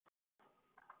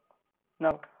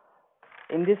Now,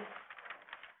 in this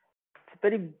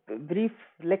very brief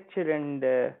lecture, and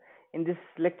in this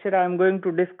lecture, I am going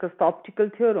to discuss the optical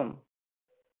theorem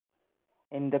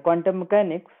in the quantum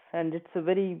mechanics, and it's a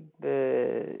very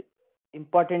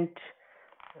important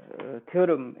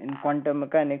theorem in quantum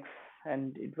mechanics,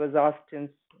 and it was asked in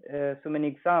so many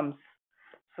exams.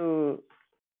 So,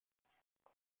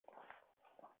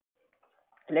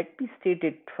 let me state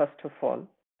it first of all.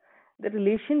 The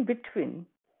relation between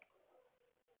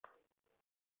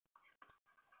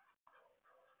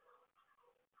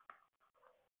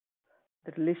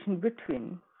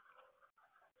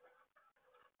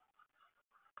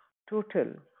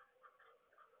total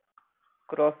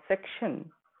cross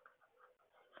section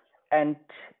and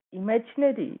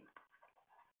imaginary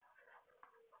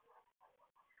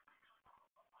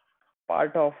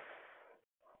part of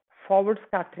forward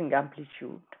scattering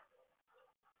amplitude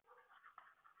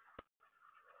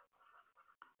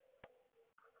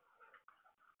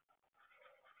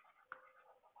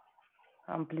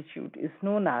is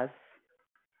known as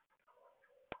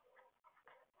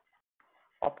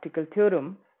optical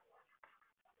theorem.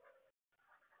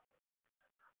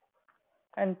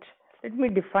 And let me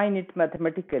define it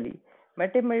mathematically.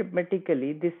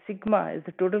 Mathematically, this sigma is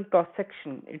the total cross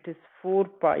section. It is 4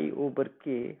 pi over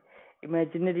k,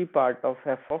 imaginary part of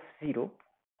f of 0.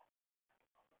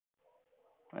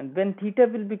 And when theta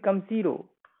will become 0,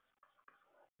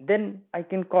 then I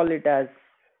can call it as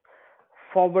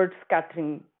forward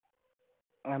scattering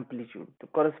amplitude,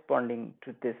 corresponding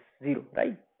to this 0,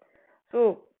 right?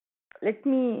 So let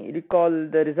me recall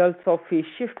the results of phase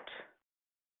shift.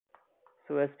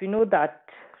 So as we know that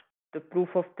the proof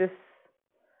of this,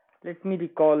 let me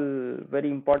recall very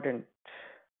important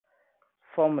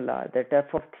formula that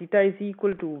f of theta is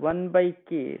equal to 1 by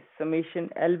k summation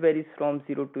L varies from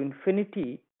 0 to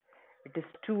infinity. It is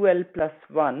 2L plus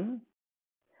 1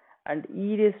 and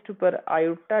e raised to power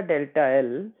iota delta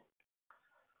L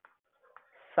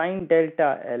sine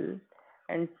delta L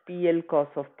and PL cos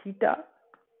of theta.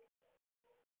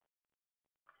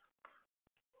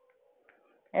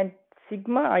 And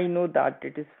sigma, I know that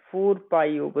it is 4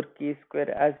 pi over k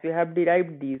square, as we have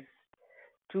derived these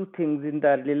two things in the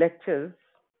early lectures.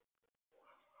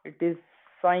 It is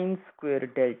sine square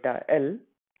delta L.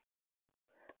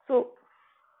 So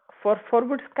for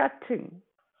forward scattering,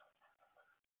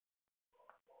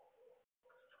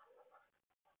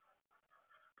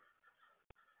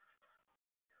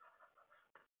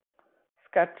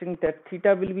 that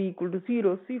theta will be equal to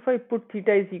 0. So if I put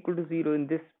theta is equal to 0 in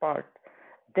this part,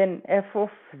 then f of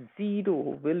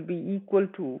 0 will be equal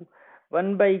to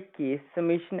 1 by k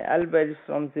summation L varies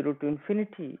from 0 to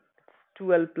infinity. It's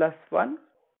 2L plus 1.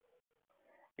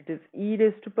 It is e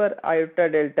raised to power iota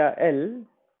delta L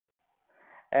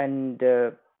and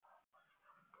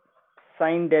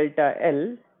sine delta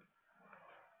L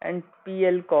and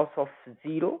PL cos of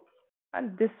 0,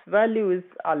 and this value is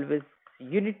always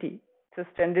unity. It's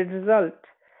a standard result.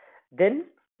 Then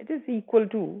it is equal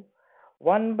to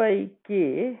 1 by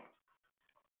k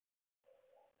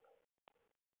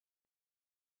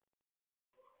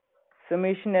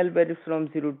summation L varies from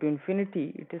 0 to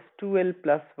infinity. It is 2L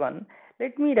plus 1.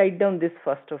 Let me write down this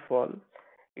first of all.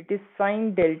 It is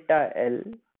sine delta L.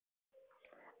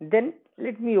 Then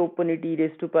let me open it, e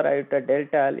raised to power iota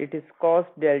delta L. It is cos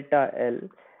delta L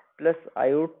plus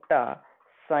iota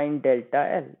sine delta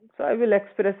L. So I will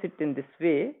express it in this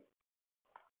way,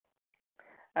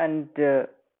 and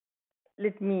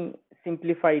let me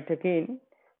simplify it again.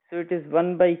 So it is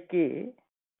 1 by k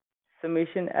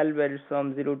summation L varies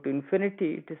from 0 to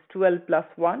infinity. It is 2L plus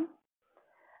 1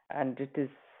 and it is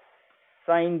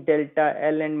sine delta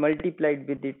L and multiplied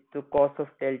with it to cos of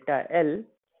delta L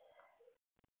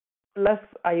plus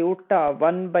iota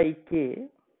 1 by k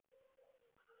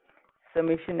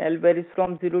summation L varies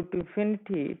from 0 to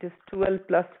infinity. It is 2L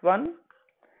plus 1.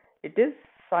 It is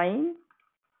sine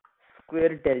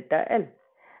square delta L.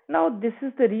 Now this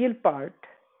is the real part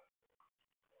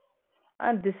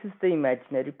and this is the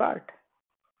imaginary part.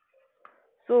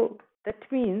 So that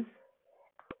means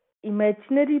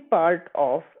imaginary part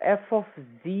of f of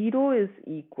 0 is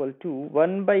equal to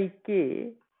 1 by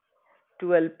k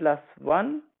 2L plus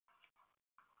 1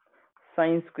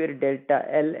 sine square delta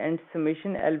L and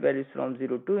summation L varies from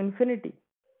 0 to infinity.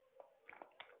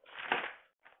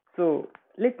 So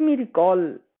let me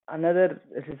recall another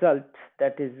result,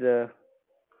 that is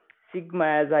sigma,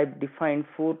 as I've defined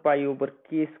 4 pi over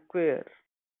k square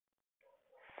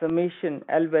summation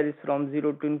L varies from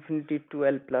 0 to infinity to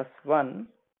L plus 1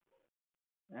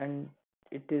 and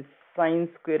it is sine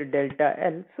square delta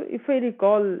L. So if I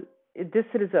recall this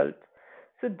result,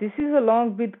 So this is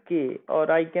along with k,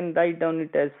 or I can write down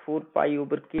it as 4 pi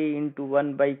over k into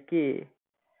 1 by k.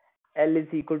 L is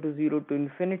equal to 0 to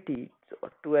infinity, so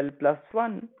 2l plus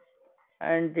 1,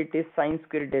 and it is sine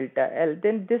square delta L.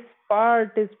 Then this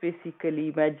part is basically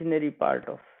imaginary part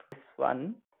of this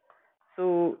one.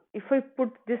 So if I put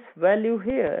this value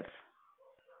here,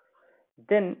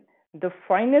 then the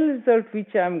final result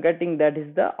which I am getting, that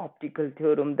is the optical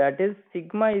theorem, that is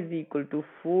sigma is equal to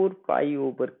 4 pi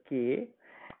over k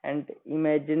and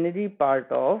imaginary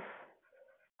part of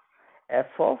f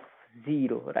of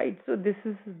 0, right? So this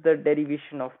is the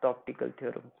derivation of the optical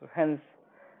theorem. So hence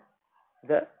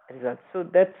the result. So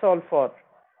that's all for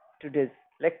today's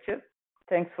lecture.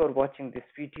 Thanks for watching this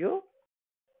video.